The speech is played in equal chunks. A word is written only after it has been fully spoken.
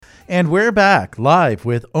And we're back live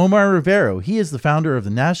with Omar Rivero. He is the founder of the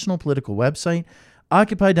national political website,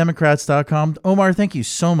 OccupyDemocrats.com. Omar, thank you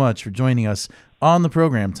so much for joining us on the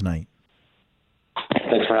program tonight.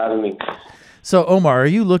 Thanks for having me. So, Omar, are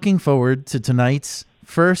you looking forward to tonight's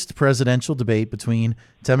first presidential debate between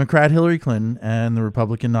Democrat Hillary Clinton and the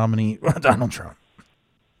Republican nominee Donald Trump?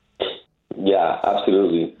 Yeah,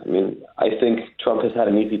 absolutely. I mean, I think Trump has had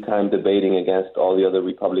an easy time debating against all the other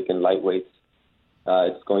Republican lightweights.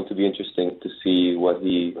 It's going to be interesting to see what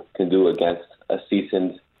he can do against a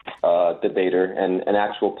seasoned debater and an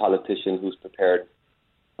actual politician who's prepared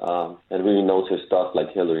and really knows his stuff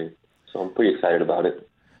like Hillary. So I'm pretty excited about it.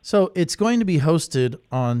 So it's going to be hosted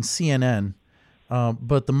on CNN,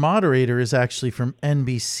 but the moderator is actually from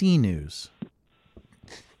NBC News.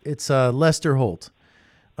 It's Lester Holt.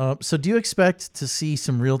 So do you expect to see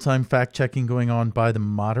some real-time fact-checking going on by the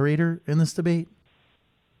moderator in this debate?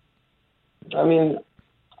 I mean,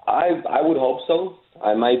 I would hope so.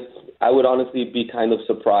 I would honestly be kind of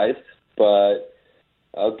surprised, but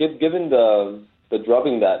given the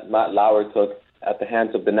drubbing that Matt Lauer took at the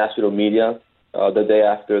hands of the national media the day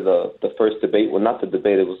after the first debate, well, not the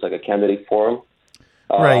debate, it was like a candidate forum.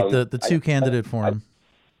 Right, the two-candidate forum.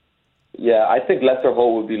 I think Lester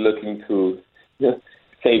Holt would be looking to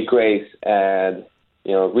save grace and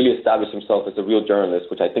really establish himself as a real journalist,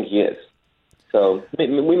 which I think he is. So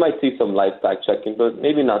we might see some live fact checking, but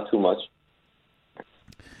maybe not too much.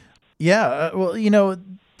 Yeah, well,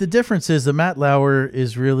 the difference is that Matt Lauer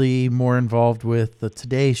is really more involved with the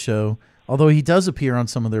Today Show, although he does appear on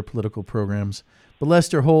some of their political programs. But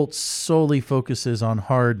Lester Holt solely focuses on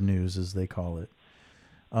hard news, as they call it.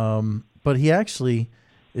 But he actually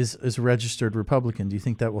is a registered Republican. Do you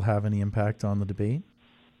think that will have any impact on the debate?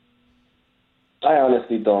 I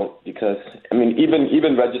honestly don't, because, I mean,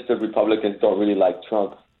 even registered Republicans don't really like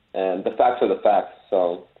Trump, and the facts are the facts.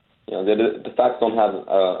 So, the facts don't have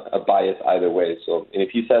a bias either way. So, and if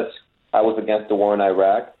he says, I was against the war in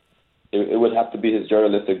Iraq, it would have to be his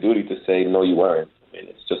journalistic duty to say, no, you weren't. I mean,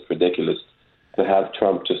 it's just ridiculous to have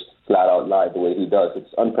Trump just flat out lie the way he does. It's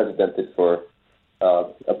unprecedented for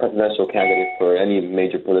a presidential candidate for any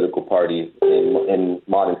major political party in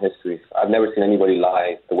modern history. I've never seen anybody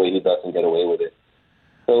lie the way he does and get away with it.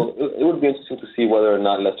 So it would be interesting to see whether or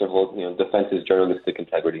not Lester Holt, defends his journalistic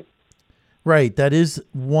integrity. Right, that is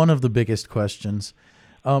one of the biggest questions.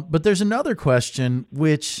 But there's another question,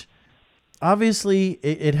 which obviously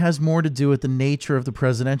it has more to do with the nature of the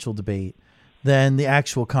presidential debate than the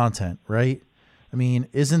actual content, right? I mean,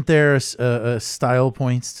 isn't there a style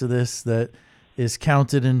points to this that is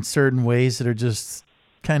counted in certain ways that are just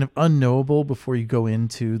kind of unknowable before you go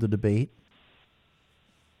into the debate?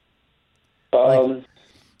 Don't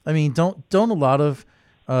a lot of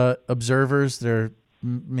observers that are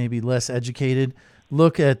maybe less educated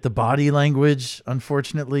look at the body language,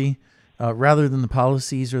 unfortunately, rather than the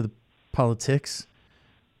policies or the politics?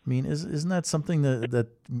 I mean, isn't that something that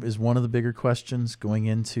is one of the bigger questions going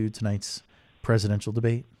into tonight's presidential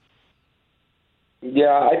debate?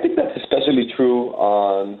 Yeah, I think that's especially true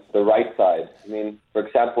on the right side. I mean, for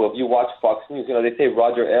example, if you watch Fox News, they say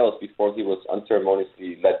Roger Ailes, before he was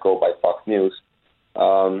unceremoniously let go by Fox News,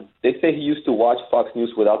 they say he used to watch Fox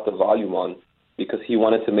News without the volume on because he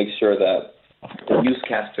wanted to make sure that the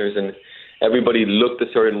newscasters and everybody looked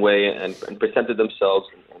a certain way and presented themselves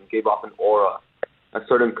and gave off an aura, a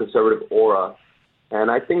certain conservative aura.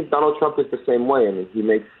 And I think Donald Trump is the same way. I mean,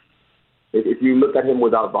 if you look at him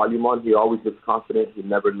without volume on, he always looks confident. He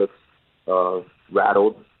never looks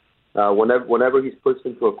rattled. Whenever he's pushed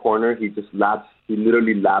into a corner, he just laughs. He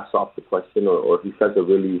literally laughs off the question, or he says a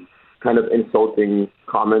really kind of insulting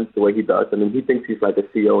comment the way he does. I mean, he thinks he's like a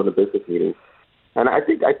CEO in a business meeting. And I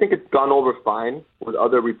think it's gone over fine with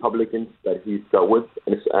other Republicans that he's dealt with.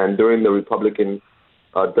 And during the Republican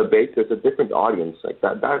debate, there's a different audience. Like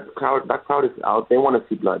that crowd is out. They want to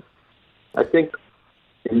see blood. I think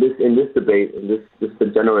in this debate, the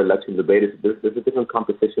general election debate, there's a different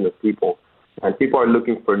composition of people, and people are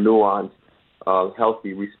looking for nuanced,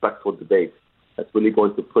 healthy, respectful debates that's really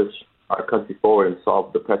going to push our country forward and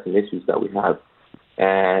solve the pressing issues that we have.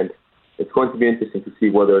 And it's going to be interesting to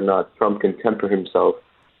see whether or not Trump can temper himself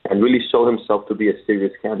and really show himself to be a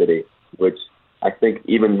serious candidate, which I think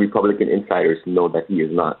even Republican insiders know that he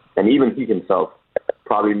is not, and even he himself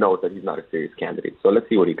probably knows that he's not a serious candidate. So let's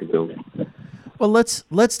see what he can do. Well,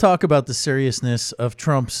 let's talk about the seriousness of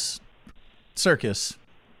Trump's circus,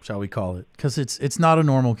 shall we call it, because it's not a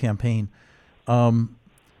normal campaign.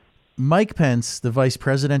 Mike Pence, the vice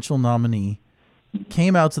presidential nominee,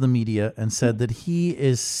 came out to the media and said that he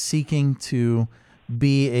is seeking to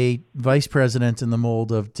be a vice president in the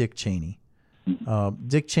mold of Dick Cheney.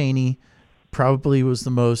 Dick Cheney probably was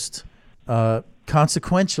the most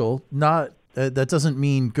consequential, not that doesn't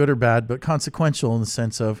mean good or bad, but consequential in the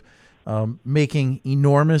sense of making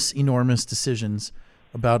enormous decisions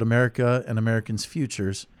about America and Americans'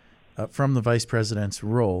 futures from the vice president's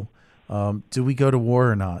role. Do we go to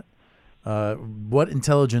war or not? What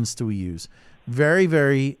intelligence do we use? Very,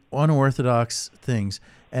 very unorthodox things.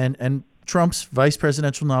 And Trump's vice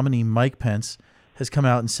presidential nominee, Mike Pence, has come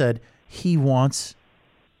out and said he wants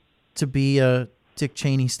to be a Dick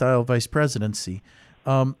Cheney-style vice presidency.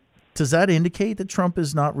 Does that indicate that Trump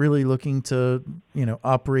is not really looking to,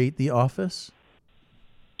 operate the office?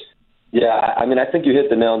 Yeah, I mean, I think you hit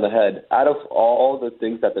the nail on the head. Out of all the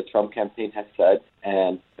things that the Trump campaign has said,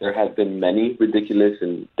 and there have been many ridiculous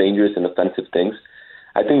and dangerous and offensive things,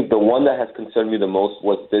 I think the one that has concerned me the most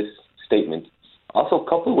was this statement. Also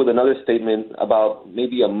coupled with another statement about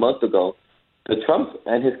maybe a month ago, the Trump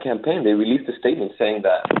and his campaign, they released a statement saying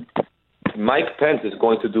that Mike Pence is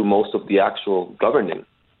going to do most of the actual governing.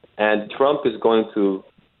 And Trump is going to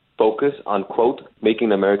focus on, quote,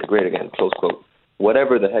 making America great again, close quote,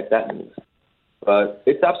 whatever the heck that means. But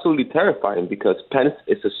it's absolutely terrifying because Pence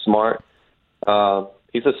is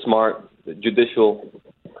he's a smart, judicial,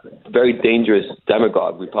 very dangerous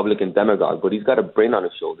demagogue, Republican demagogue, but he's got a brain on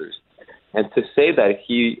his shoulders. And to say that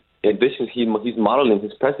he's modeling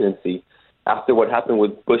his presidency after what happened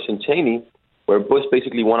with Bush and Cheney, where Bush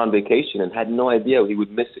basically went on vacation and had no idea he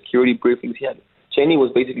would miss security briefings. Cheney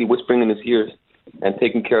was basically whispering in his ears and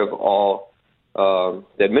taking care of all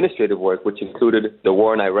the administrative work, which included the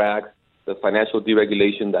war in Iraq, the financial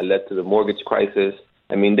deregulation that led to the mortgage crisis.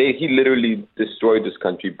 I mean, he literally destroyed this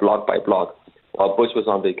country block by block while Bush was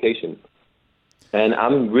on vacation. And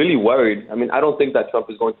I'm really worried. I mean, I don't think that Trump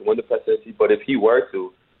is going to win the presidency, but if he were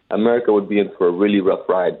to, America would be in for a really rough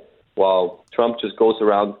ride while Trump just goes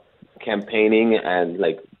around campaigning and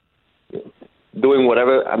doing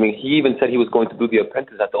whatever. I mean, he even said he was going to do The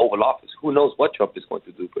Apprentice at the Oval Office. Who knows what Trump is going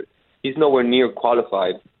to do, but he's nowhere near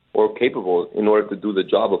qualified or capable in order to do the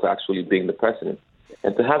job of actually being the president.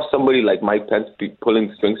 And to have somebody like Mike Pence be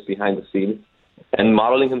pulling strings behind the scenes and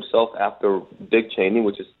modeling himself after Dick Cheney,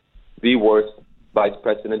 which is the worst vice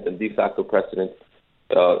president and de facto president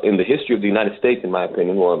in the history of the United States, in my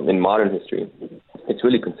opinion, or in modern history, it's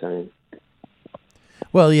really concerning.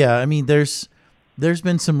 Well, yeah, I mean, there's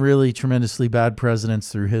been some really tremendously bad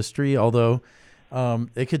presidents through history, although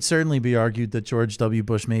it could certainly be argued that George W.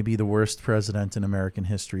 Bush may be the worst president in American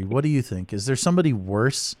history. What do you think? Is there somebody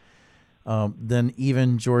worse than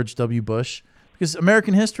even George W. Bush? Because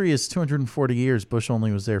American history is 240 years. Bush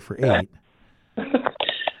only was there for 8.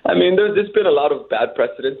 I mean, there's been a lot of bad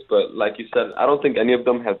precedents, but like you said, I don't think any of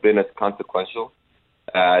them have been as consequential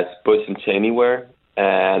as Bush and Cheney were,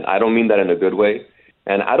 and I don't mean that in a good way.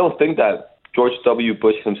 And I don't think that George W.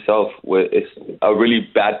 Bush himself is a really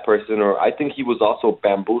bad person, or I think he was also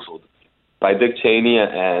bamboozled by Dick Cheney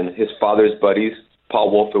and his father's buddies,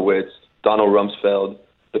 Paul Wolfowitz, Donald Rumsfeld,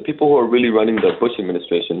 the people who are really running the Bush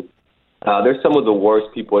administration. They're some of the worst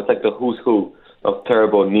people. It's like the who's who of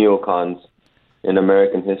terrible neocons in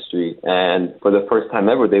American history. And for the first time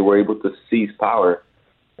ever, they were able to seize power.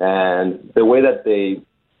 And the way that they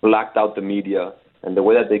blacked out the media and the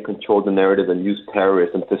way that they controlled the narrative and used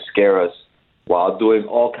terrorism to scare us while doing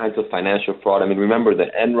all kinds of financial fraud. I mean, remember the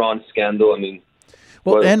Enron scandal? I mean,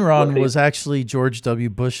 well, Enron was actually George W.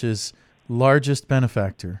 Bush's largest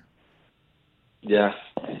benefactor. Yeah,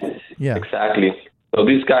 exactly. So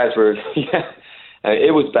these guys were,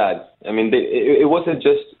 it was bad. I mean, it wasn't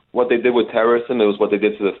just what they did with terrorism, it was what they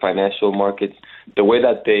did to the financial markets, the way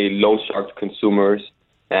that they loan sharked consumers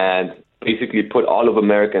and basically put all of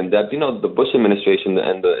America in debt. You know, the Bush administration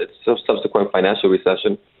and its subsequent financial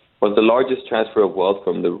recession was the largest transfer of wealth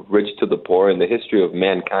from the rich to the poor in the history of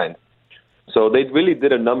mankind. So they really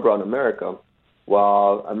did a number on America,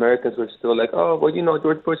 while Americans were still like, oh, well, you know,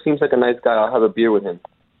 George Bush seems like a nice guy. I'll have a beer with him.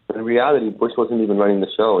 But in reality, Bush wasn't even running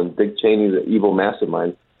the show, and Dick Cheney, the evil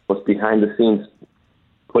mastermind, was behind the scenes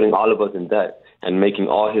putting all of us in debt and making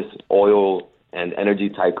all his oil and energy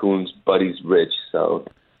tycoons buddies rich. So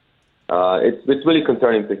it's really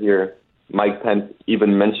concerning to hear Mike Pence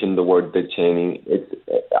even mention the word Dick Cheney.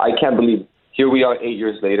 I can't believe here we are 8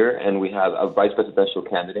 years later, and we have a vice presidential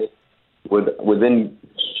candidate within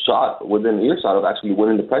earshot of actually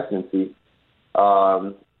winning the presidency,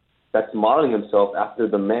 that's modeling himself after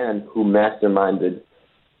the man who masterminded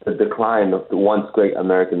the decline of the once great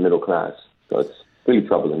American middle class. So it's really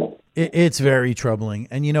troubling. It's very troubling.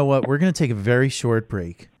 And you know what? We're going to take a very short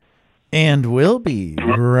break, and we'll be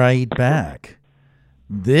right back.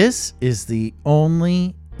 This is the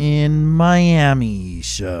Only in Miami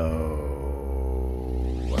show.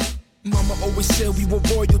 Mama always said we were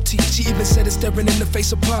royalty. She even said it staring in the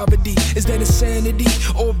face of poverty. Is that insanity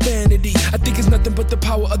or vanity? I think it's nothing but the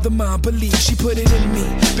power of the mind. Believe she put it in me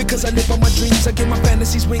because I live by my dreams. I give my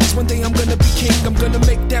fantasies wings. One day I'm gonna be king. I'm gonna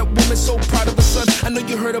make that woman so proud of her son. I know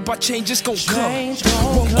you heard about change. It's gonna come.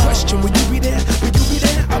 One question: will you be there? Will you be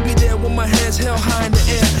there? I'll be there with my hands held high in the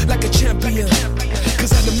air like a champion.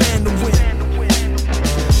 Cause I'm the man to win.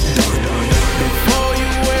 Before you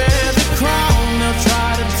wear the crown, they'll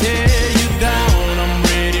try to tear you down. I'm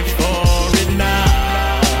ready for it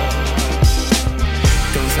now.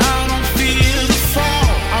 Cause I don't feel the fall.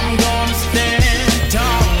 I'm gonna stand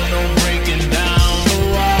tall, no breaking down the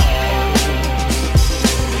wall.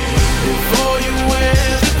 Before you wear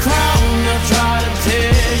the crown, they'll try to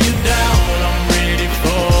tear you down. I'm ready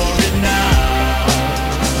for it now.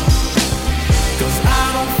 Cause I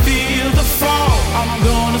don't feel the fall. I'm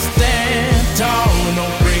gonna stand tall, no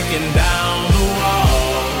breaking down the wall.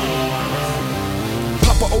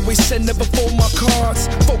 Papa always said never fold my cards.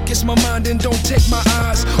 Focus my mind and don't take my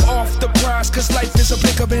eyes off the prize. Cause life is a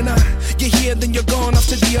blink of an eye. You're here, then you're gone off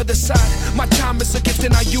to the other side. My time is a gift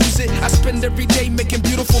and I use it. I spend every day making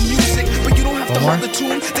beautiful music. But you don't have to hold the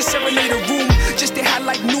tune to serenade a room. Just stay high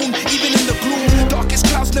like noon, even in the gloom. Darkest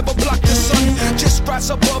clouds never block the sun. Just rise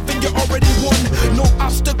above and you're already won. No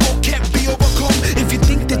obstacle can't be overcome. If you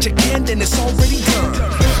think that you can, then it's already done.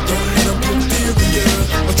 Don't let them put inferior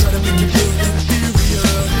or try to make you feel inferior.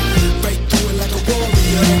 Fight through it like a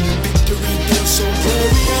warrior. Victory feels so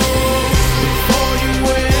glorious. Before you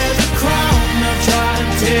wear the crown, they'll try to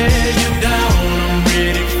tear you down. I'm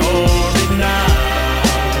ready for it now.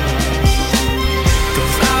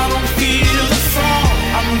 Cause I don't feel the fall.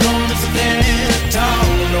 I'm gonna stand tall,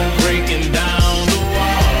 no breaking down the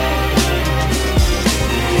wall.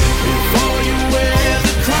 Before you wear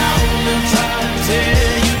the crown, they'll try to tear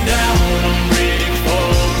you down. I'm ready for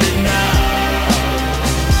it now.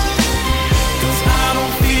 Cause I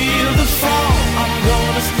don't feel the fall. I'm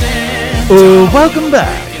gonna stand tall. Welcome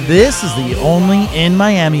back. This is the Only in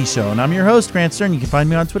Miami show, and I'm your host, Grant Stern. You can find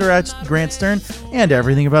me on Twitter at Grant Stern and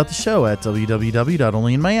everything about the show at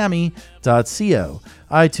www.onlyinmiami.co.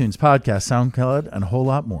 iTunes, podcast, SoundCloud, and a whole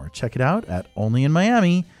lot more. Check it out at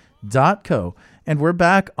onlyinmiami.co. And we're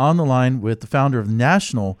back on the line with the founder of the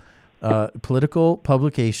national political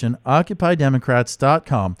publication,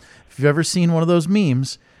 OccupyDemocrats.com. If you've ever seen one of those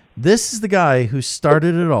memes, this is the guy who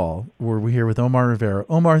started it all. We're here with Omar Rivero.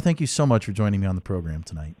 Omar, thank you so much for joining me on the program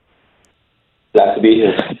tonight. Glad to be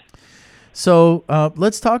here. So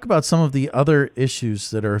let's talk about some of the other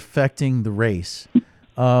issues that are affecting the race,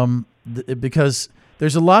 because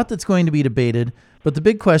there's a lot that's going to be debated. But the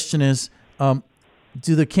big question is,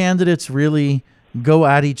 do the candidates really go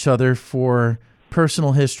at each other for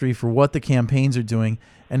personal history, for what the campaigns are doing?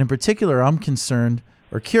 And in particular, I'm concerned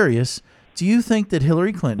or curious, do you think that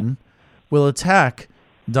Hillary Clinton will attack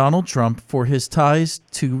Donald Trump for his ties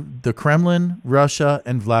to the Kremlin, Russia,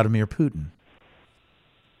 and Vladimir Putin?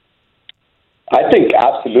 I think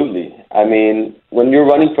absolutely. I mean, when you're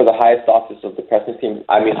running for the highest office of the presidency,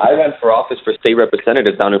 I ran for office for state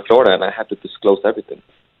representative down in Florida, and I had to disclose everything.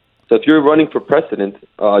 So if you're running for president,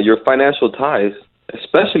 your financial ties,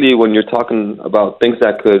 especially when you're talking about things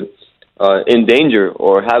that could endanger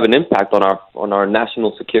or have an impact on our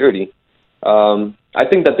national security, I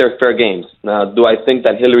think that they're fair games. Now, do I think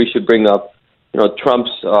that Hillary should bring up,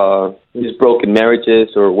 Trump's his broken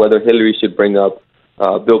marriages, or whether Hillary should bring up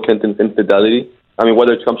Bill Clinton's infidelity? I mean,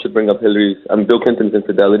 whether Trump should bring up Bill Clinton's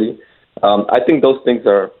infidelity? I think those things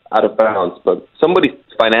are out of bounds. But somebody's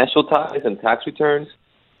financial ties and tax returns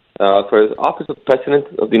for the office of president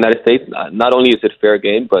of the United States, not only is it fair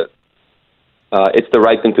game, but it's the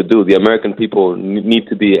right thing to do. The American people need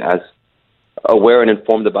to be as aware and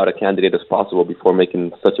informed about a candidate as possible before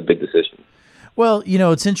making such a big decision. Well,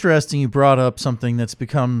 it's interesting you brought up something that's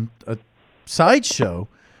become a sideshow.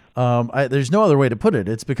 There's no other way to put it.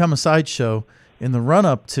 It's become a sideshow in the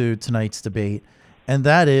run-up to tonight's debate, and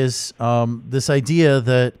that is this idea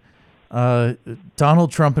that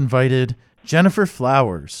Donald Trump invited Jennifer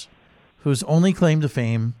Flowers, whose only claim to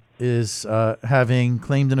fame is having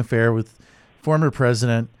claimed an affair with former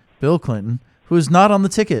President Bill Clinton, who is not on the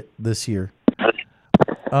ticket this year.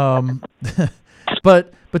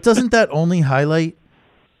 But doesn't that only highlight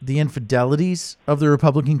the infidelities of the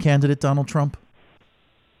Republican candidate, Donald Trump?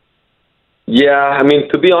 Yeah, I mean,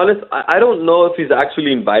 to be honest, I don't know if he's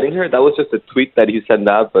actually inviting her. That was just a tweet that he sent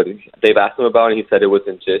out, but they've asked him about it, and he said it was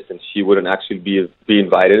in gist, and she wouldn't actually be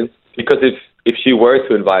invited. Because if she were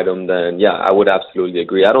to invite him, then yeah, I would absolutely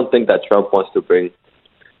agree. I don't think that Trump wants to bring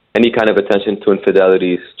any kind of attention to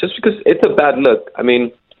infidelities, just because it's a bad look. I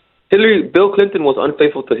mean, Bill Clinton was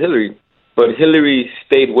unfaithful to Hillary, but Hillary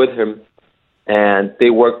stayed with him, and they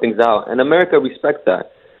worked things out. And America respects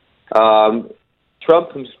that.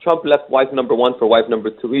 Trump left wife number one for wife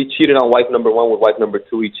number two. He cheated on wife number one with wife number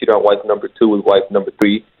two. He cheated on wife number two with wife number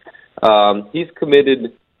three. He's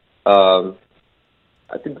committed. I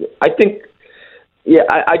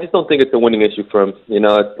just don't think it's a winning issue for him. You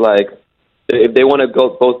know, it's like if they want to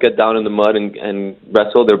both get down in the mud and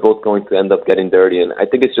wrestle, they're both going to end up getting dirty. And I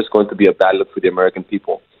think it's just going to be a bad look for the American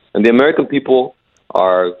people. And the American people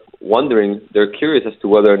are wondering, they're curious as to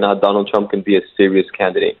whether or not Donald Trump can be a serious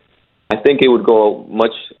candidate. I think it would go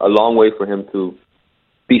a long way for him to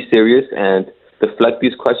be serious and deflect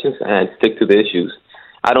these questions and stick to the issues.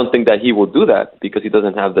 I don't think that he will do that because he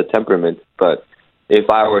doesn't have the temperament. But if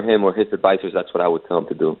I were him or his advisors, that's what I would tell him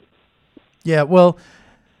to do. Yeah, well,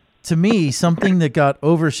 to me, something that got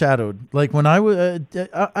overshadowed, like when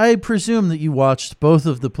I presume that you watched both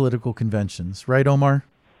of the political conventions, right, Omar?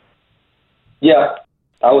 Yeah,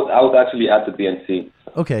 I was actually at the DNC.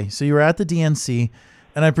 Okay, so you were at the DNC.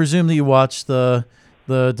 And I presume that you watched the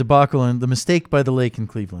debacle and the mistake by the lake in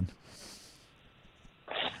Cleveland.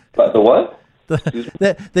 But the what?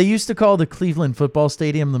 They used to call the Cleveland football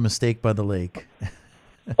stadium the mistake by the lake.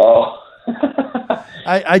 Oh.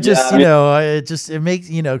 I just, it makes,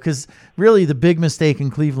 because really the big mistake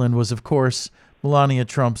in Cleveland was, of course, Melania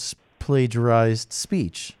Trump's plagiarized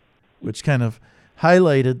speech, which kind of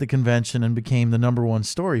highlighted the convention and became the number one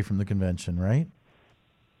story from the convention, right?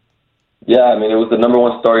 Yeah, I mean, it was the number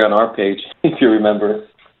one story on our page, if you remember.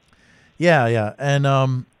 Yeah. And,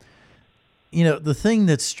 the thing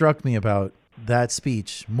that struck me about that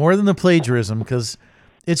speech, more than the plagiarism, because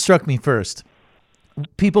it struck me first.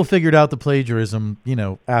 People figured out the plagiarism,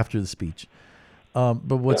 after the speech.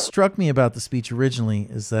 But what struck me about the speech originally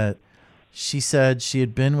is that she said she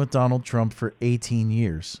had been with Donald Trump for 18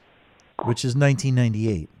 years, which is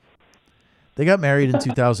 1998. They got married in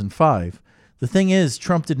 2005. The thing is,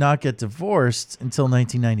 Trump did not get divorced until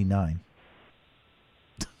 1999.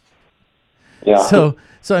 Yeah. So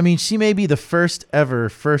I mean, she may be the first ever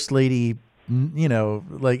first lady,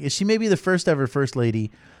 she may be the first ever first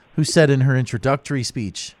lady who said in her introductory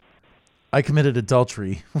speech, "I committed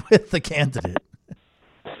adultery with the candidate."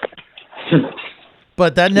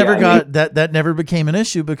 But that never that never became an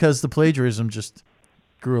issue because the plagiarism just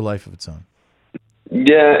grew a life of its own.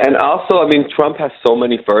 Yeah, and also, I mean, Trump has so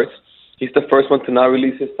many firsts. He's the first one to not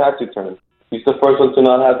release his tax return. He's the first one to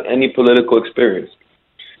not have any political experience.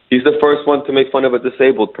 He's the first one to make fun of a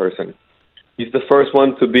disabled person. He's the first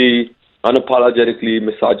one to be unapologetically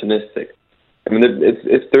misogynistic. I mean,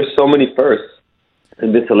 there's so many firsts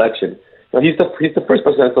in this election. Now, he's the first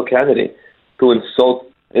presidential candidate to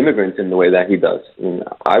insult immigrants in the way that he does. I mean,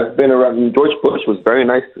 I've been around. George Bush was very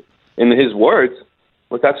nice in his words.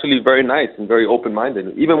 Was actually very nice and very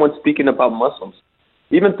open-minded, even when speaking about Muslims.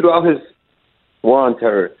 Even throughout his war on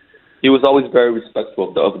terror, he was always very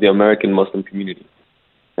respectful of the American Muslim community.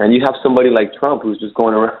 And you have somebody like Trump who's just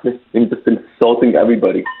going around and just insulting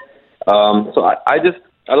everybody. So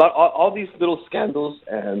all these little scandals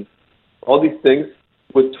and all these things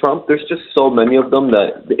with Trump, there's just so many of them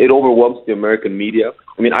that it overwhelms the American media.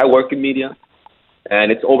 I mean, I work in media,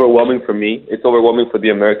 and it's overwhelming for me. It's overwhelming for the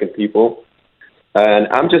American people. And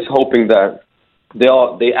I'm just hoping that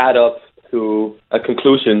they add up to a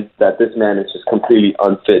conclusion that this man is just completely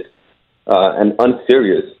unfit and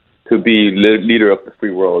unserious to be leader of the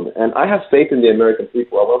free world. And I have faith in the American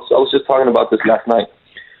people. I was just talking about this last night.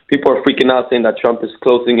 People are freaking out saying that Trump is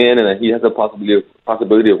closing in and that he has a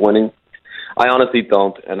possibility of winning. I honestly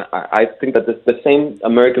don't. And I think that the same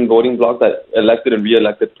American voting bloc that elected and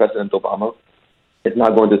re-elected President Obama is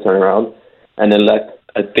not going to turn around and elect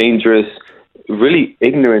a dangerous, really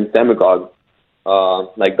ignorant demagogue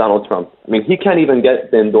like Donald Trump. I mean, he can't even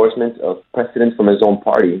get the endorsement of presidents from his own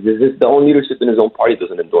party. The own leadership in his own party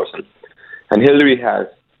doesn't endorse him. And Hillary has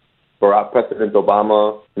Barack President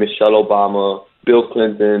Obama, Michelle Obama, Bill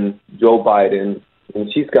Clinton, Joe Biden,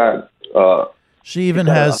 and she's got... she even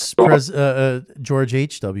has George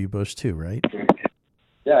H.W. Bush too, right?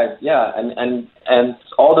 Yeah, and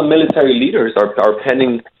all the military leaders are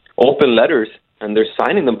penning open letters, and they're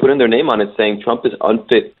signing them, putting their name on it, saying Trump is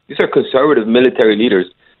unfit. These are conservative military leaders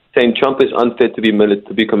saying Trump is unfit to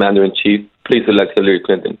be commander-in-chief. Please elect Hillary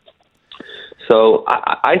Clinton. So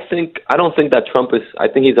I don't think that Trump is. I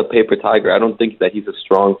think he's a paper tiger. I don't think that he's as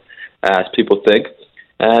strong as people think.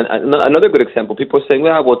 And another good example, people are saying,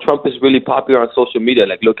 well, Trump is really popular on social media.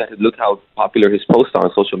 Like, look how popular his posts are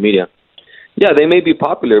on social media. Yeah, they may be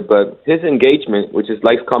popular, but his engagement, which is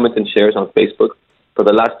likes, comments, and shares on Facebook for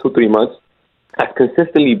the last 2-3 months, has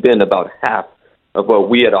consistently been about half of what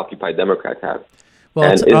we at Occupy Democrats have. Well,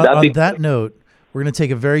 And is that on that note, we're going to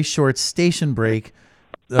take a very short station break,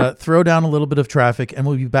 throw down a little bit of traffic, and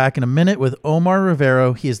we'll be back in a minute with Omar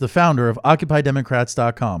Rivero. He is the founder of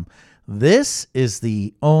OccupyDemocrats.com. This is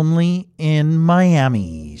the Only in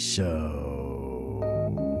Miami show.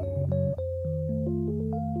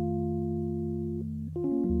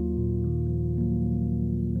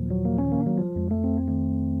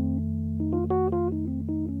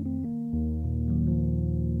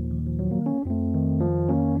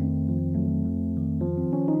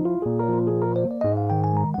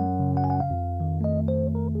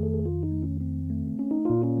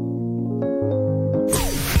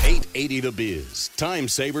 The Biz. Time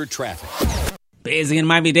Saver Traffic. Busy in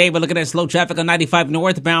Miami-Dade. We're looking at slow traffic on 95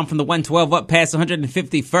 northbound from the 112 up past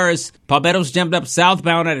 151st. Palmetto's jammed up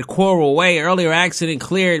southbound at Coral Way. Earlier accident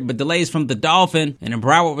cleared, but delays from the Dolphin. And in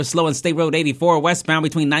Broward, we're slow on State Road 84 westbound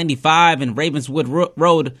between 95 and Ravenswood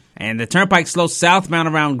Road. And the Turnpike slow southbound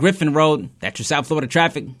around Griffin Road. That's your South Florida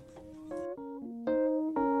traffic.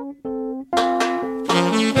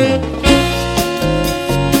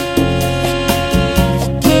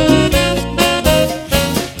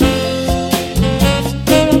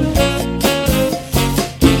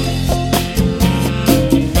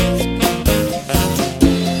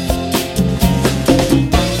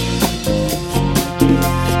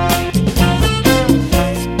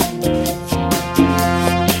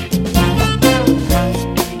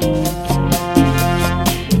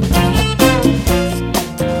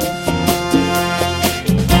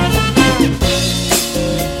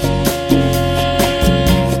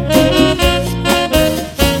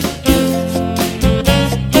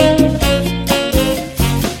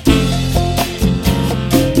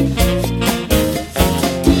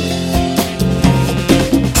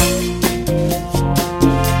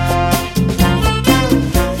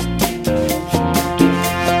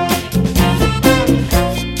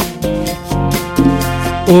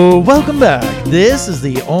 Welcome back. This is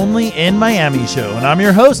the Only in Miami show, and I'm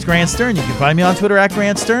your host, Grant Stern. You can find me on Twitter at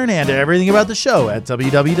Grant Stern and everything about the show at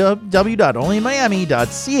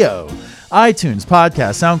www.onlyinmiami.co. iTunes,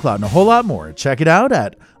 podcast, SoundCloud, and a whole lot more. Check it out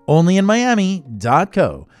at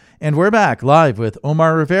onlyinmiami.co. And we're back live with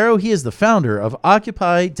Omar Rivero. He is the founder of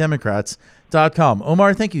OccupyDemocrats.com.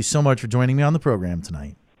 Omar, thank you so much for joining me on the program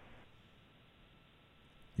tonight.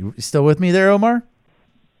 You still with me there, Omar?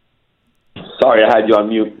 Sorry, I had you on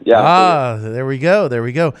mute. Yeah. There we go. There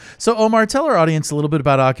we go. So, Omar, tell our audience a little bit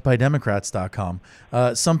about OccupyDemocrats.com.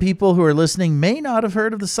 Some people who are listening may not have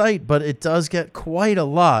heard of the site, but it does get quite a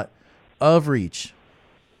lot of reach.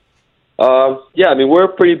 Yeah, I mean, we're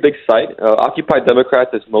a pretty big site. Occupy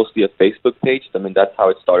Democrats is mostly a Facebook page. I mean, that's how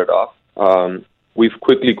it started off. We've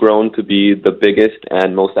quickly grown to be the biggest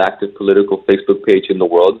and most active political Facebook page in the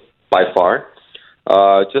world by far.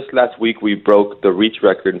 Just last week, we broke the reach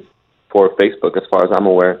record for Facebook, as far as I'm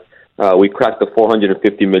aware. We cracked the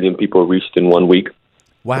 450 million people reached in 1 week.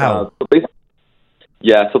 Wow. So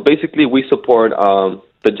basically we support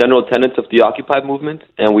the general tenets of the Occupy movement,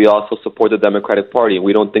 and we also support the Democratic Party.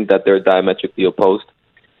 We don't think that they're diametrically opposed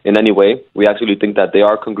in any way. We actually think that they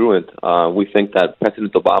are congruent. We think that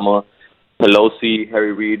President Obama, Pelosi,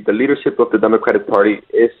 Harry Reid, the leadership of the Democratic Party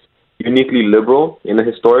is uniquely liberal in a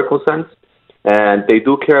historical sense. And they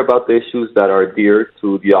do care about the issues that are dear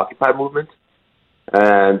to the Occupy movement.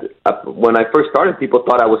 And when I first started, people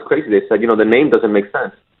thought I was crazy. They said, the name doesn't make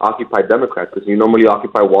sense, Occupy Democrats, because you normally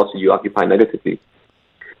occupy Wall Street, you occupy negatively.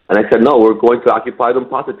 And I said, no, we're going to occupy them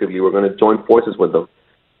positively. We're going to join forces with them.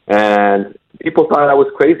 And people thought I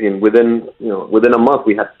was crazy. And within a month,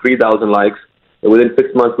 we had 3,000 likes. And within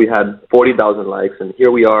 6 months, we had 40,000 likes. And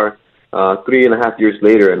here we are 3.5 years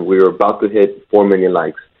later, and we were about to hit 4 million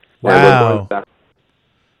likes. Wow.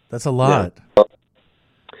 That's a lot.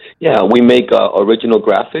 Yeah, we make original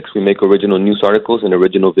graphics, we make original news articles and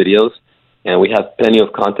original videos, and we have plenty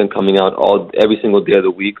of content coming out every single day of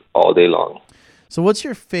the week, all day long. So what's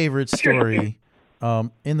your favorite story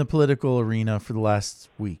in the political arena for the last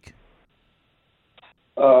week?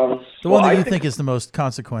 The one that you think is the most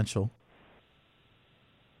consequential?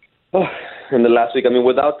 In the last week, I mean,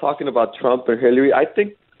 without talking about Trump and Hillary, I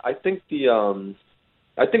think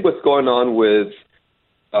what's going on with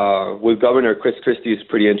Governor Chris Christie is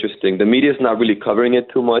pretty interesting. The media is not really covering it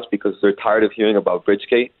too much because they're tired of hearing about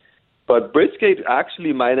Bridgegate. But Bridgegate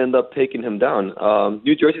actually might end up taking him down.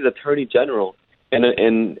 New Jersey's Attorney General,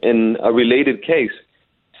 in a related case,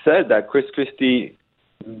 said that Chris Christie,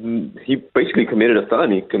 he basically committed a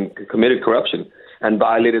felony, committed corruption, and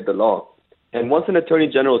violated the law. And once an Attorney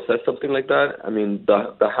General says something like that, I mean,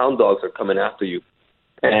 the hound dogs are coming after you.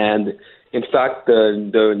 And In fact,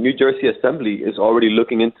 the New Jersey Assembly is already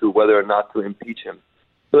looking into whether or not to impeach him.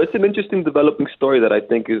 So it's an interesting developing story that I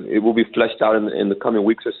think it will be fleshed out in the coming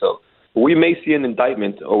weeks or so. We may see an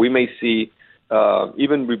indictment, or we may see he's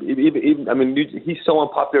so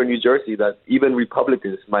unpopular in New Jersey that even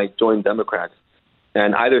Republicans might join Democrats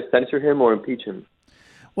and either censure him or impeach him.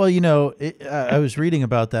 Well, I was reading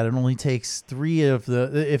about that. It only takes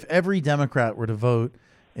if every Democrat were to vote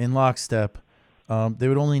in lockstep, they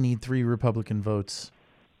would only need 3 Republican votes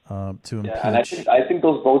to impeach. Yeah, and I think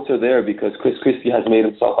those votes are there because Chris Christie has made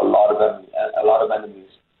himself a lot of enemies,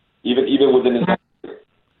 even within his.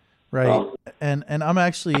 Right, and I'm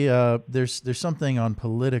actually there's something on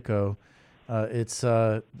Politico. It's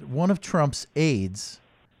one of Trump's aides,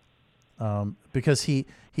 because he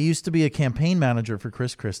used to be a campaign manager for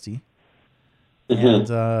Chris Christie, and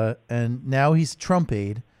now he's a Trump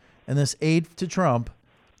aide, and this aide to Trump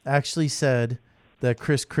actually said that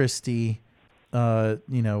Chris Christie,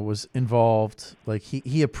 was involved, like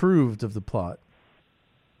he approved of the plot,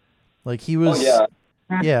 like he was. Oh,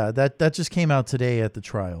 yeah. That just came out today at the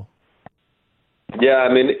trial. Yeah,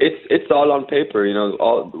 I mean, it's all on paper,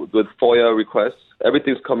 all with FOIA requests.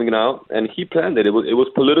 Everything's coming out, and he planned it. It was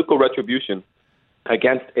political retribution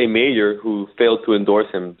against a mayor who failed to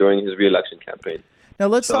endorse him during his re-election campaign. Now,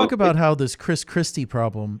 let's talk about how this Chris Christie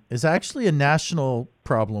problem is actually a national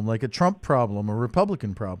problem, like a Trump problem, a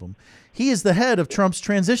Republican problem. He is the head of Trump's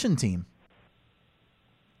transition team.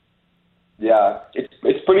 Yeah,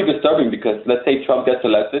 it's pretty disturbing because let's say Trump gets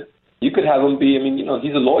elected. You could have him be,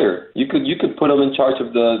 he's a lawyer. You could put him in charge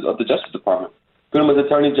of the Justice Department. Put him as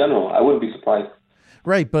Attorney General. I wouldn't be surprised.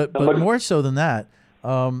 Right, but more so than that,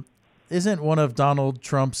 isn't one of Donald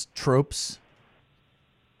Trump's tropes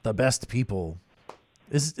the best people?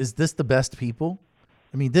 Is this the best people?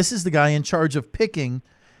 I mean, this is the guy in charge of picking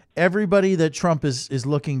everybody that Trump is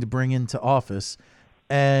looking to bring into office,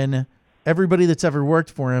 and everybody that's ever worked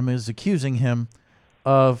for him is accusing him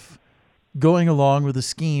of going along with a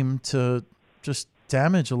scheme to just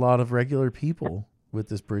damage a lot of regular people with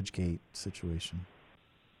this Bridgegate situation.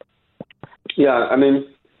 Yeah,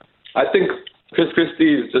 I think Chris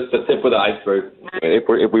Christie is just the tip of the iceberg.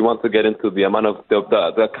 If we want to get into the amount of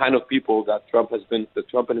the kind of people that Trump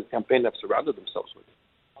and his campaign have surrounded themselves with.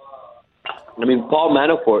 Paul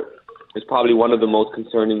Manafort is probably one of the most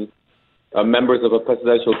concerning members of a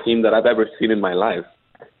presidential team that I've ever seen in my life.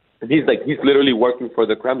 And he's literally working for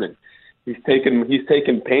the Kremlin. He's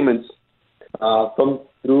taken payments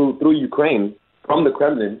through Ukraine from the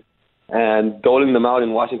Kremlin and doling them out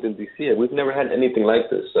in Washington D.C. We've never had anything like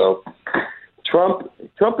this. So Trump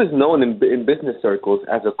is known in business circles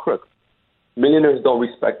as a crook. Millionaires don't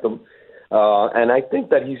respect him, and I think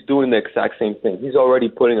that he's doing the exact same thing. He's already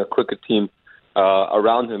putting a crooked team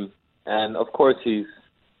around him, and of course he's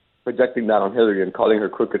projecting that on Hillary and calling her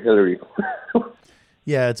Crooked Hillary.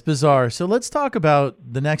 Yeah, it's bizarre. So let's talk about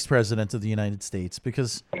the next president of the United States,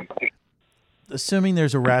 because assuming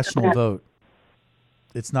there's a rational vote,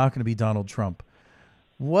 it's not going to be Donald Trump.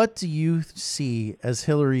 What do you see as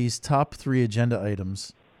Hillary's top 3 agenda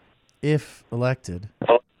items if elected?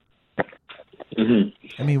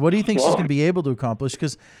 Mm-hmm. What do you think she's going to be able to accomplish?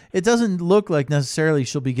 Because it doesn't look like necessarily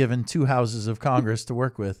she'll be given 2 houses of Congress to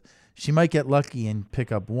work with. She might get lucky and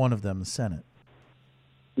pick up one of them, the Senate.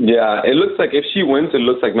 Yeah, it looks like if she wins, it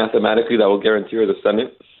looks like mathematically that will guarantee her the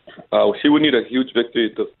Senate. She would need a huge victory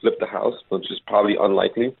to flip the House, which is probably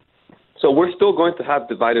unlikely. So we're still going to have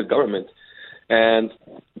divided government. And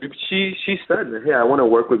she said, hey, I want to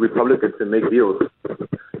work with Republicans and make deals.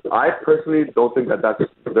 I personally don't think that that's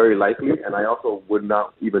very likely, and I also would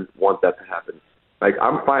not even want that to happen.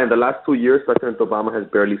 I'm fine. The last 2 years, President Obama has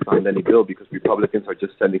barely signed any bill because Republicans are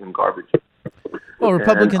just sending him garbage. Well,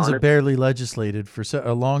 Republicans have barely legislated for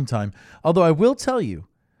a long time. Although I will tell you,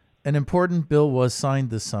 an important bill was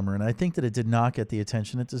signed this summer, and I think that it did not get the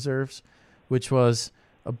attention it deserves, which was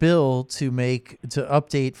a bill to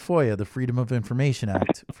update FOIA, the Freedom of Information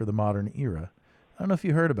Act, for the modern era. I don't know if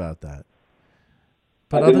you heard about that.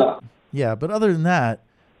 But other than that,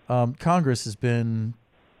 Congress has been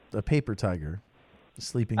a paper tiger, a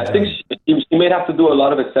sleeping giant. I think she may have to do a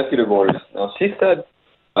lot of executive orders. Now, she said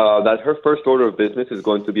that her first order of business is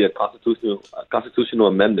going to be a constitutional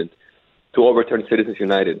amendment to overturn Citizens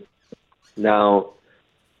United. Now,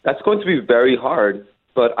 that's going to be very hard,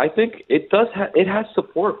 but I think it has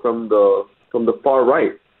support from the far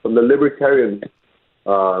right, from the libertarian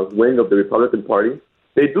wing of the Republican Party.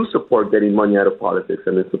 They do support getting money out of politics,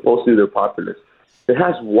 and it's supposedly they're populist. It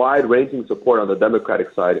has wide-ranging support on the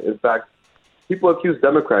Democratic side. In fact, people accuse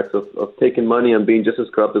Democrats of taking money and being just as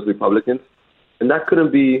corrupt as Republicans, and that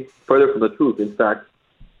couldn't be further from the truth. In fact,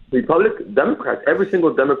 Democrats, every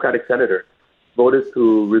single Democratic senator voted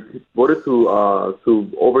to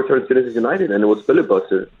overturn Citizens United, and it was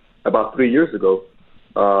filibustered about 3 years ago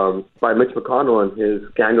by Mitch McConnell and his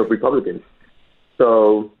gang of Republicans.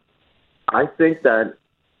 So I think that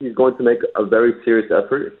he's going to make a very serious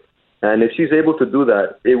effort, and if she's able to do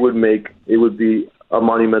that, it would be a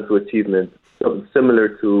monumental achievement, similar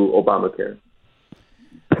to Obamacare.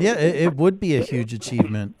 Yeah, it would be a huge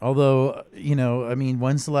achievement. Although,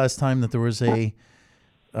 when's the last time that there was a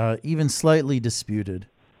even slightly disputed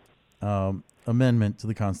amendment to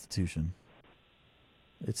the Constitution?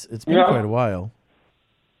 It's been quite a while.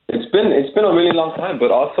 It's been a really long time,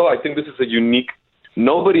 but also I think this is a unique.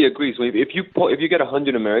 Nobody agrees. If you get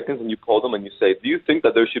 100 Americans and you poll them and you say, do you think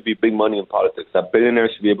that there should be big money in politics, that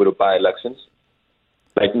billionaires should be able to buy elections?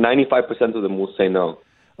 Like 95% of them will say no.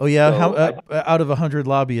 Oh yeah, so, out of 100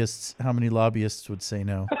 lobbyists, how many lobbyists would say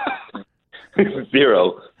no?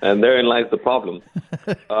 0, and therein lies the problem.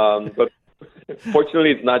 But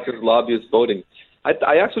fortunately, it's not just lobbyists voting.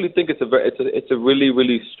 I actually think it's a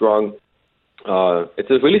really strong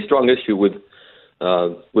issue with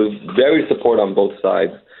very support on both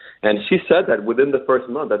sides. And she said that within the first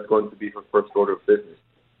month, that's going to be her first order of business.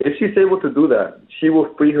 If she's able to do that, she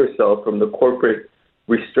will free herself from the corporate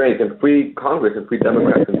restraints and free Congress and free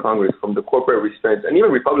Democrats in Congress from the corporate restraints, and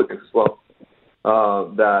even Republicans as well,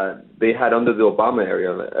 that they had under the Obama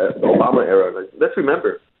era. Let's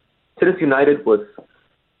remember, Citizens United was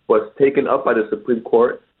taken up by the Supreme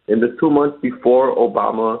Court in the 2 months before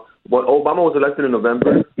Obama. When Obama was elected in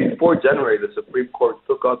November, before January, the Supreme Court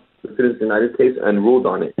took up the Citizens United case and ruled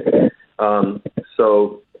on it.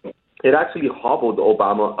 So it actually hobbled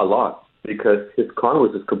Obama a lot because his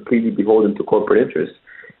Congress is completely beholden to corporate interests.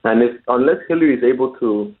 And unless Hillary is able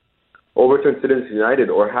to overturn Citizens United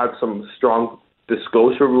or have some strong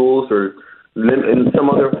disclosure rules or in some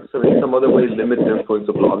other way limit the influence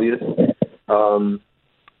of lobbyists,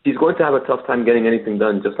 he's going to have a tough time getting anything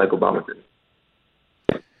done, just like Obama did.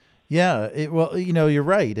 Yeah, you're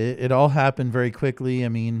right. It all happened very quickly. I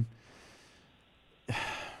mean,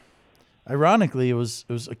 ironically, it was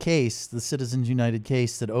a case, the Citizens United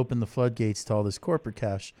case, that opened the floodgates to all this corporate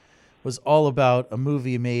cash, was all about a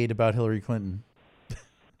movie made about Hillary Clinton.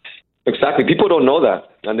 Exactly. People don't know that,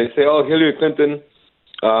 and they say, "Oh, Hillary Clinton,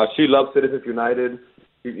 she loves Citizens United.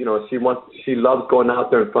 She loves going out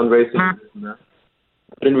there and fundraising."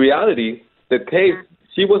 But in reality, the case,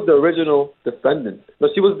 she was the original defendant. No,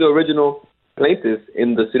 she was the original plaintiff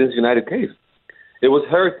in the Citizens United case. It was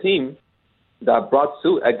her team that brought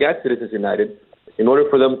suit against Citizens United in order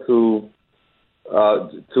for them to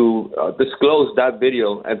disclose that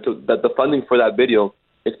video and that the funding for that video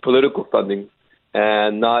is political funding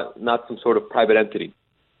and not some sort of private entity.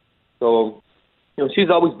 So, she's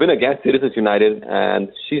always been against Citizens United,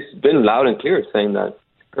 and she's been loud and clear saying that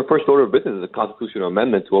her first order of business is a constitutional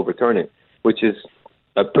amendment to overturn it, which is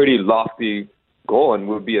a pretty lofty goal and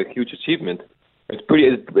would be a huge achievement. It's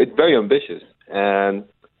very ambitious, and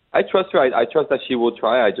I trust her. I trust that she will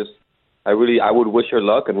try. I would wish her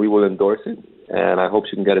luck, and we will endorse it, and I hope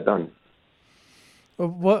she can get it done.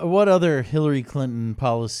 What other Hillary Clinton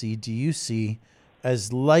policy do you see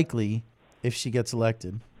as likely if she gets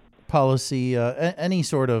elected? Policy, any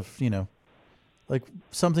sort of, like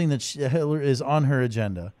something that Hillary is on her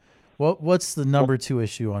agenda. What's the number 2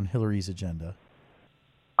 issue on Hillary's agenda?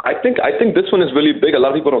 I think this one is really big. A lot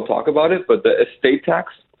of people don't talk about it, but the estate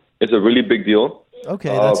tax is a really big deal. Okay,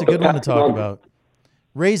 that's a good one to talk about.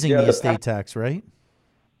 Raising the estate tax, right?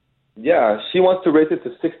 Yeah, she wants to raise it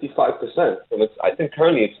to 65%. And I think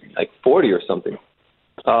currently it's like 40 or something.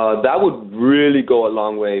 That would really go a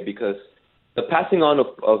long way because the passing on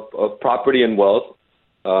of property and wealth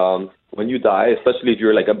when you die, especially if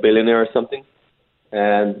you're like a billionaire or something,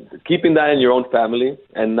 and keeping that in your own family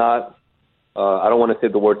and not, I don't want to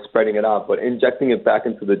say the word spreading it out, but injecting it back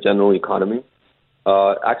into the general economy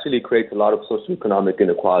actually creates a lot of socioeconomic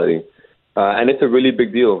inequality. And it's a really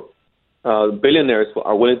big deal. Billionaires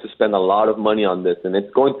are willing to spend a lot of money on this, and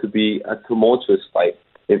it's going to be a tumultuous fight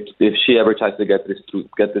if she ever tries to get this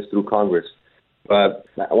through Congress. But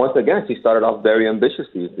once again, she started off very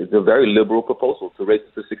ambitiously. It's a very liberal proposal to raise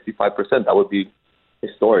it to 65%. That would be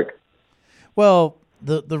historic. Well,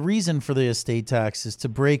 the reason for the estate tax is to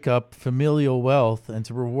break up familial wealth and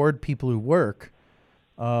to reward people who work,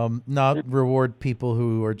 not reward people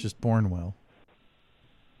who are just born well,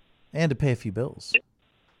 and to pay a few bills.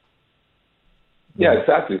 Yeah,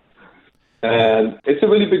 exactly. And it's a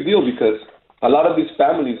really big deal because a lot of these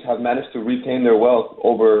families have managed to retain their wealth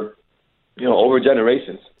over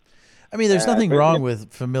generations. I mean, there's nothing wrong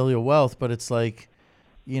with familial wealth, but it's like,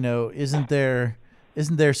 isn't there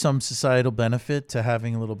isn't there some societal benefit to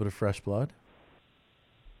having a little bit of fresh blood?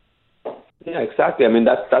 Yeah, exactly. I mean,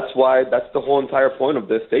 that's the whole entire point of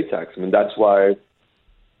the estate tax. I mean, that's why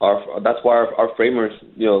our framers,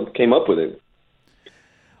 came up with it.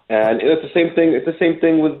 And it's the same thing. It's the same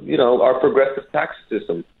thing with our progressive tax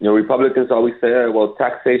system. Republicans always say, well,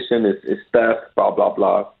 taxation is theft, blah blah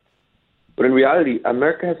blah. But in reality,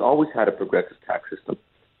 America has always had a progressive tax system.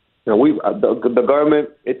 The government.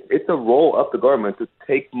 It's a role of the government to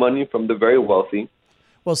take money from the very wealthy.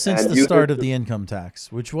 Well, since the start of the income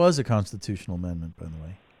tax, which was a constitutional amendment, by the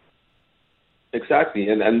way. Exactly.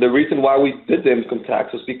 And the reason why we did the income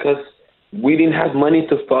tax was because we didn't have money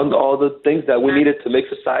to fund all the things that we needed to make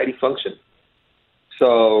society function.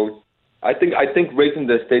 So I think raising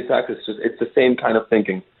the estate tax it's the same kind of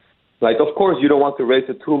thinking. Like, of course, you don't want to raise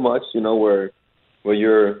it too much, where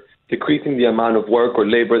you're decreasing the amount of work or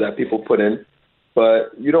labor that people put in.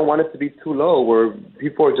 But you don't want it to be too low where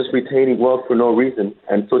people are just retaining wealth for no reason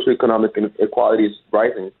and socioeconomic inequality is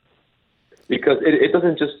rising. Because it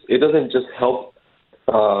doesn't just help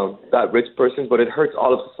that rich person, but it hurts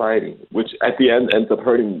all of society, which at the end ends up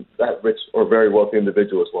hurting that rich or very wealthy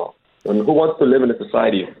individual as well. And who wants to live in a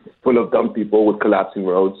society full of dumb people with collapsing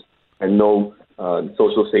roads and no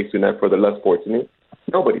social safety net for the less fortunate?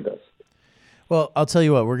 Nobody does. Well, I'll tell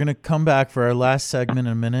you what, we're going to come back for our last segment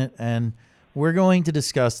in a minute, and we're going to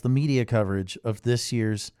discuss the media coverage of this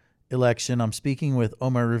year's election. I'm speaking with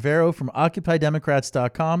Omar Rivero from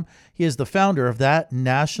OccupyDemocrats.com. He is the founder of that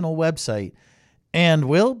national website. And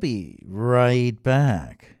we'll be right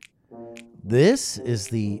back. This is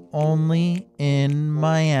the Only in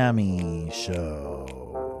Miami show.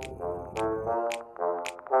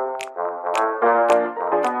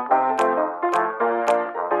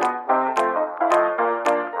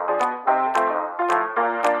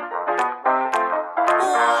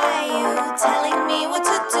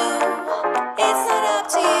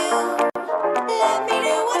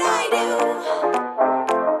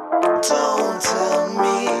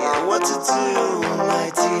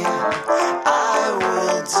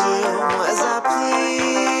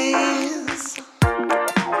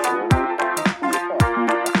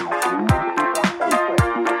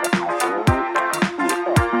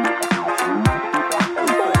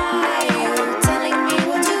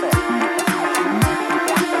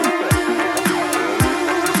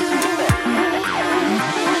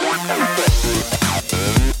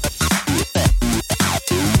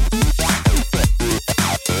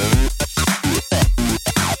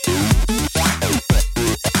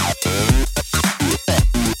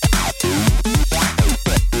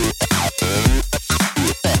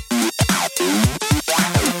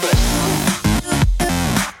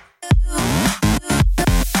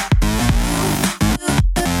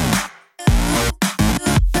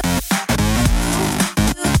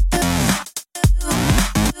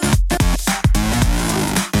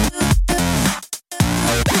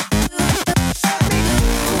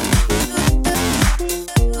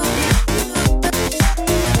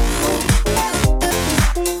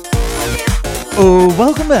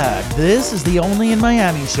 Welcome back. This is the Only in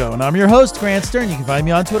Miami show, and I'm your host, Grant Stern. You can find me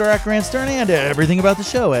on Twitter at Grant Stern and everything about the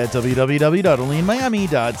show at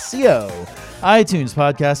www.onlyinmiami.co. iTunes,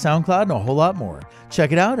 podcast, SoundCloud, and a whole lot more.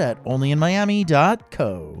 Check it out at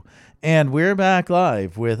onlyinmiami.co. And we're back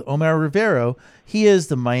live with Omar Rivero. He is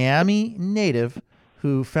the Miami native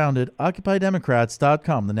who founded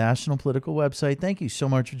OccupyDemocrats.com, the national political website. Thank you so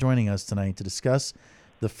much for joining us tonight to discuss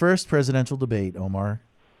the first presidential debate, Omar.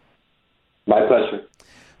 My pleasure.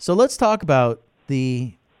 So let's talk about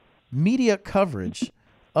the media coverage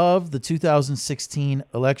of the 2016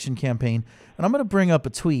 election campaign. And I'm going to bring up a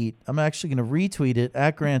tweet. I'm actually going to retweet it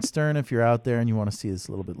at Grant Stern if you're out there and you want to see this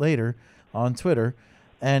a little bit later on Twitter.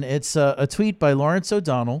 And it's a tweet by Lawrence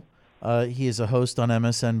O'Donnell. He is a host on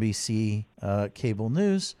MSNBC cable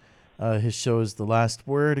news. His show is The Last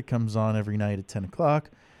Word. It comes on every night at 10 o'clock.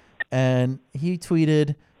 And he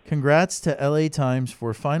tweeted, "Congrats to LA Times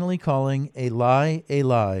for finally calling a lie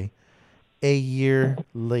a year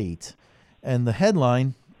late." And the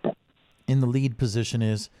headline in the lead position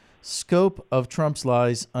is "Scope of Trump's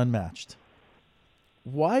Lies Unmatched."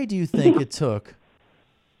 Why do you think it took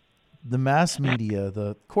the mass media,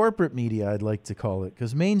 the corporate media, I'd like to call it,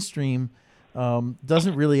 because mainstream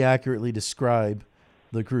doesn't really accurately describe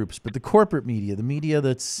the groups, but the corporate media, the media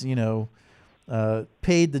that's,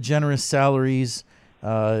 paid the generous salaries,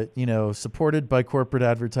 supported by corporate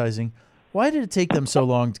advertising, why did it take them so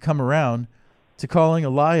long to come around to calling a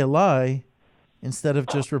lie instead of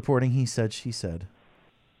just reporting he said, she said?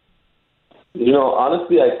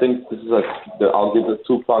 Honestly, I think this is I'll give a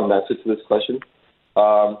two-pronged answer to this question.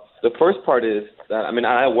 The first part is that, I mean,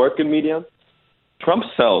 I work in media. Trump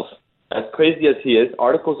sells. As crazy as he is,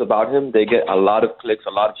 articles about him, they get a lot of clicks,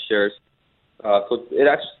 a lot of shares.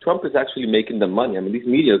 Trump is actually making them money. I mean, these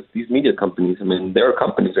media companies, I mean, there are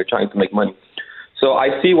companies that are trying to make money. So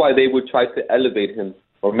I see why they would try to elevate him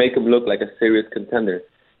or make him look like a serious contender,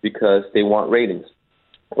 because they want ratings.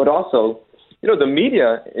 But also, the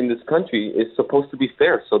media in this country is supposed to be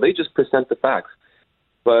fair, so they just present the facts.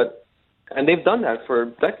 And they've done that for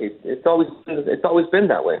decades. It's always been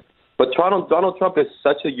that way. But Donald Trump is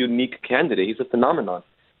such a unique candidate. He's a phenomenon.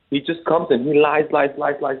 He just comes and he lies.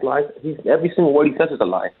 Every single word he says is a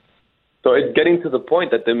lie. So it's getting to the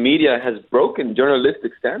point that the media has broken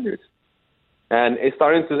journalistic standards. And it's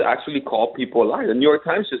starting to actually call people liars. The New York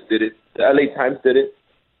Times just did it. The LA Times did it.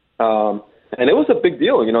 And it was a big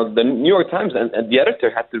deal. The New York Times and the editor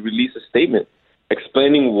had to release a statement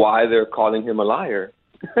explaining why they're calling him a liar.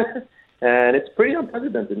 And it's pretty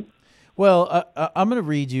unprecedented. Well, I'm going to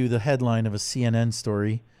read you the headline of a CNN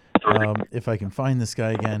story, if I can find this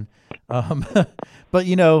guy again. But,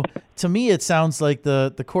 to me, it sounds like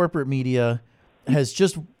the corporate media has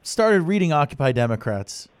just started reading Occupy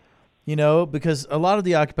Democrats, because a lot of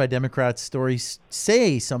the Occupy Democrats stories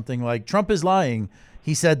say something like, Trump is lying.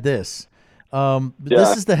 He said this.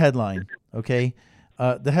 This is the headline, okay?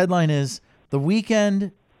 The headline is, The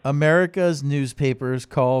Weekend, America's newspapers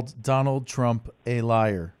called Donald Trump a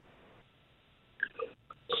liar.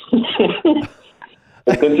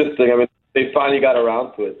 It's interesting. I mean, they finally got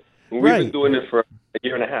around to it. We've been doing it for a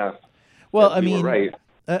year and a half. Well, Right.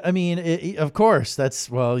 Of course, that's,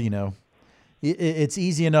 it's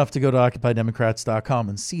easy enough to go to OccupyDemocrats.com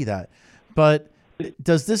and see that. But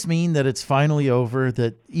does this mean that it's finally over,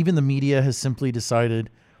 that even the media has simply decided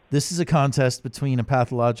this is a contest between a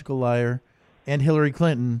pathological liar and Hillary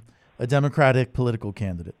Clinton, a Democratic political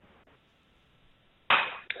candidate?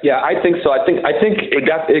 Yeah, I think so. I think it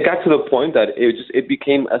got to the point that it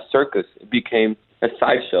became a circus. It became a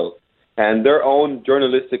sideshow, and their own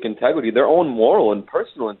journalistic integrity, their own moral and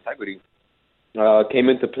personal integrity, came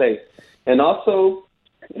into play. And also,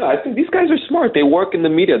 I think these guys are smart. They work in the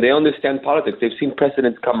media. They understand politics. They've seen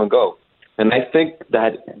presidents come and go, and I think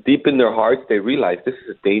that deep in their hearts they realize this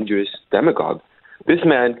is a dangerous demagogue. This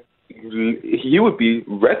man, he would be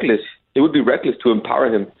reckless. It would be reckless to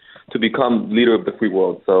empower him to become leader of the free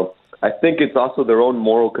world. So I think it's also their own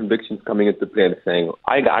moral convictions coming into play and saying,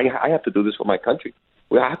 I have to do this for my country.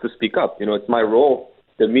 We have to speak up. It's my role.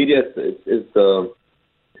 The media is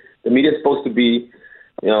supposed to be,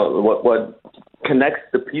 what connects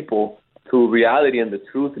the people to reality and the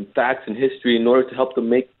truth and facts and history in order to help them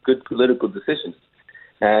make good political decisions.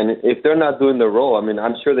 And if they're not doing their role, I mean,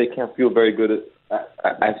 I'm sure they can't feel very good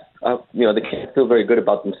they can't feel very good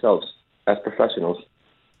about themselves as professionals.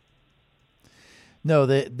 No,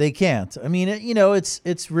 they can't. I mean,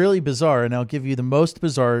 it's really bizarre, and I'll give you the most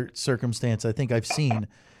bizarre circumstance I think I've seen,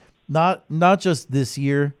 not just this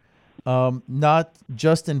year, not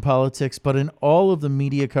just in politics, but in all of the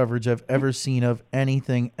media coverage I've ever seen of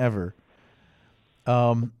anything ever.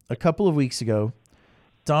 A couple of weeks ago,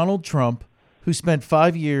 Donald Trump, who spent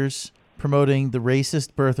 5 years promoting the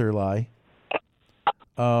racist birther lie,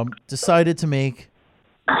 decided to make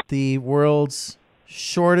the world's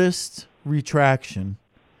shortest retraction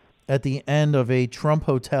at the end of a Trump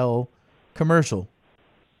Hotel commercial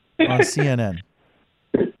on CNN.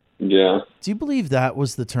 Yeah. Do you believe that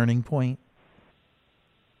was the turning point?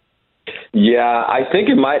 Yeah, I think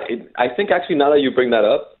it might. I think actually now that you bring that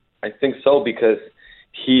up, I think so, because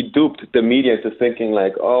he duped the media into thinking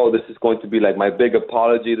like, oh, this is going to be like my big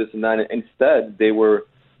apology, this and that. And instead, they were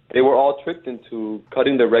all tricked into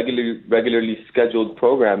cutting the regularly scheduled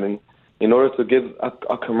programming in order to give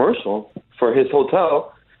a commercial for his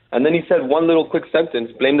hotel. And then he said one little quick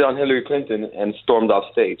sentence, blamed it on Hillary Clinton, and stormed off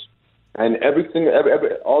stage. And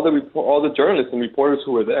all the journalists and reporters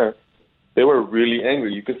who were there, they were really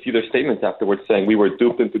angry. You could see their statements afterwards saying, we were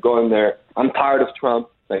duped into going there. I'm tired of Trump.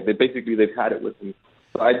 Like they've had it with him.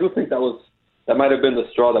 So I do think that might have been the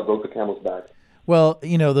straw that broke the camel's back. Well,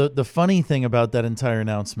 the funny thing about that entire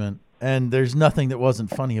announcement, and there's nothing that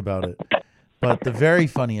wasn't funny about it, but the very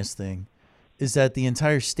funniest thing is that the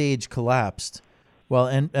entire stage collapsed while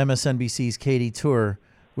MSNBC's Katie Tour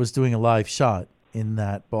was doing a live shot in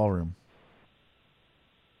that ballroom.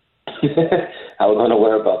 I was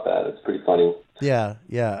unaware about that. It's pretty funny. Yeah.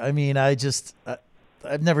 I mean,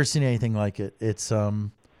 I've never seen anything like it. It's,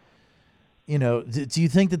 do you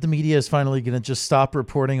think that the media is finally going to just stop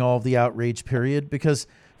reporting all of the outrage, period? Because,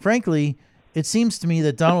 frankly, it seems to me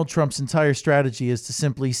that Donald Trump's entire strategy is to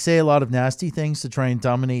simply say a lot of nasty things to try and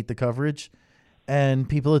dominate the coverage, and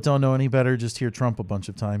people that don't know any better just hear Trump a bunch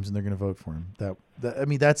of times and they're going to vote for him.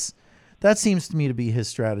 That seems to me to be his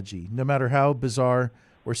strategy. No matter how bizarre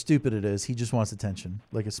or stupid it is, he just wants attention,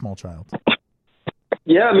 like a small child.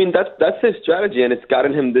 Yeah, I mean that's his strategy, and it's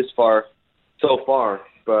gotten him this far so far.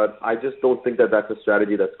 But I just don't think that that's a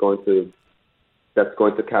strategy that's going to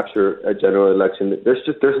capture a general election.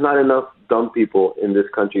 There's not enough dumb people in this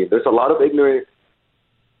country. There's a lot of ignorant,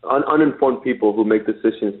 uninformed people who make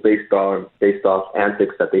decisions based off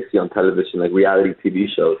antics that they see on television, like reality TV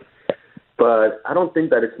shows. But I don't think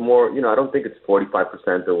that it's more. I don't think it's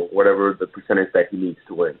 45% or whatever the percentage that he needs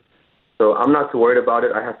to win. So I'm not too worried about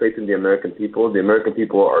it. I have faith in the American people. The American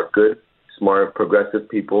people are good, smart, progressive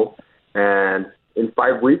people. And in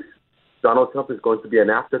 5 weeks, Donald Trump is going to be an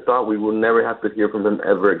afterthought. We will never have to hear from him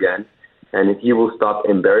ever again. And if he will stop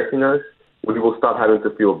embarrassing us, we will stop having to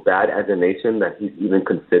feel bad as a nation that he's even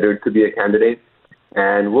considered to be a candidate.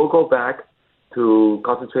 And we'll go back to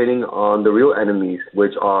concentrating on the real enemies,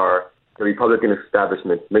 which are the Republican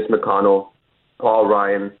establishment, Mitch McConnell, Paul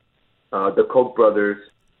Ryan, the Koch brothers,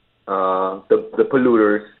 the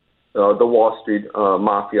polluters, the Wall Street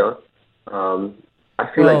mafia. I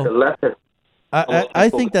feel like the left has... I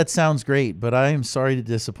think that sounds great, but I am sorry to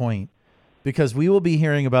disappoint, because we will be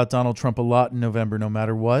hearing about Donald Trump a lot in November no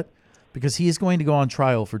matter what, because he is going to go on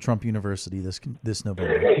trial for Trump University this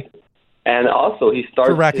November. And also he starts...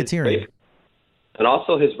 For racketeering. And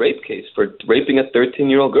also his rape case for raping a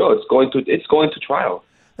 13-year-old girl. It's going to trial.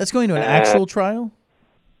 That's going to an actual trial?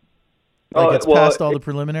 Like it's past all the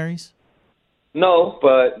preliminaries? No,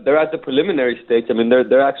 but they're at the preliminary stage. I mean,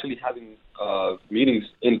 they're actually having meetings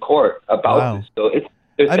in court about this. So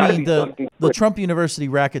the Trump University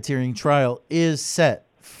racketeering trial is set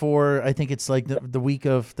for, I think it's like the week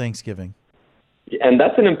of Thanksgiving. And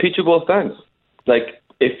that's an impeachable offense. Like,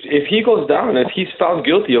 if he goes down, if he's found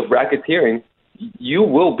guilty of racketeering, you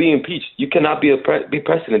will be impeached. You cannot be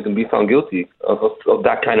president and be found guilty of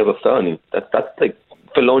that kind of a felony. That's like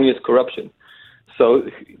felonious corruption. So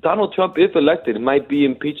Donald Trump, if elected, might be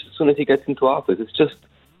impeached as soon as he gets into office.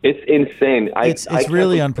 It's insane. It's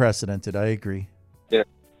really unprecedented. I agree. Yeah.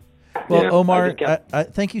 Well, yeah, Omar, I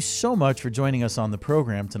thank you so much for joining us on the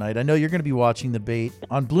program tonight. I know you're going to be watching the debate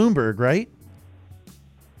on Bloomberg, right?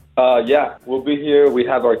 Yeah, we'll be here. We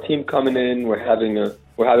have our team coming in. We're having a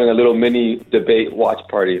little mini debate watch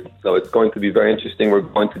party. So it's going to be very interesting. We're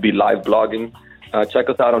going to be live blogging. Check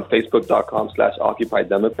us out on Facebook.com/Occupy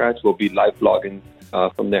Democrats. We'll be live blogging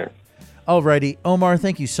from there. Alrighty. Omar,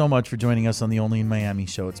 thank you so much for joining us on the Only in Miami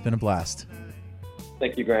show. It's been a blast.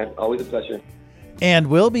 Thank you, Grant. Always a pleasure. And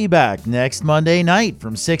we'll be back next Monday night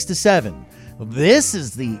from 6 to 7. This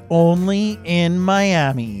is the Only in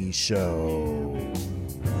Miami show.